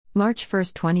March 1,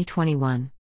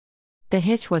 2021. The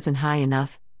hitch wasn't high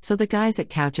enough, so the guys at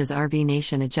Couch's RV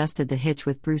Nation adjusted the hitch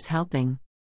with Bruce helping.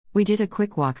 We did a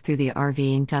quick walk through the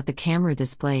RV and got the camera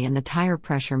display and the tire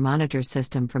pressure monitor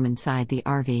system from inside the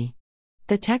RV.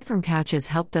 The tech from Couch's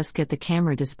helped us get the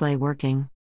camera display working.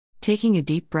 Taking a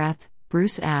deep breath,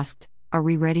 Bruce asked, "Are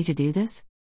we ready to do this?"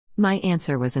 My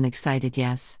answer was an excited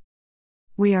yes.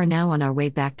 We are now on our way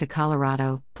back to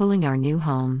Colorado, pulling our new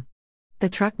home. The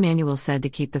truck manual said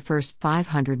to keep the first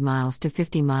 500 miles to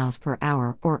 50 miles per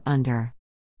hour or under.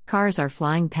 Cars are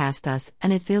flying past us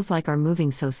and it feels like are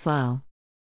moving so slow.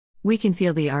 We can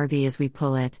feel the RV as we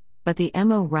pull it, but the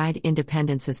MO Ride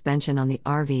independent suspension on the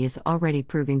RV is already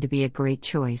proving to be a great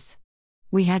choice.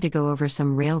 We had to go over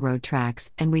some railroad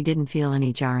tracks and we didn't feel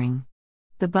any jarring.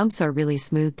 The bumps are really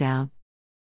smoothed out.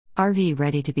 RV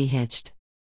ready to be hitched.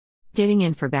 Getting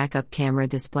in for backup camera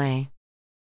display.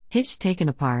 Hitch taken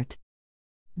apart.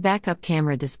 Backup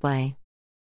camera display.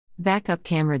 Backup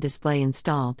camera display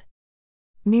installed.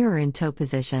 Mirror in tow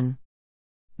position.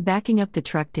 Backing up the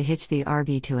truck to hitch the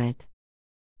RV to it.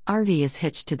 RV is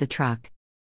hitched to the truck.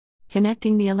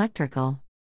 Connecting the electrical.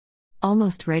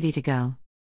 Almost ready to go.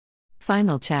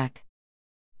 Final check.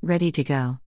 Ready to go.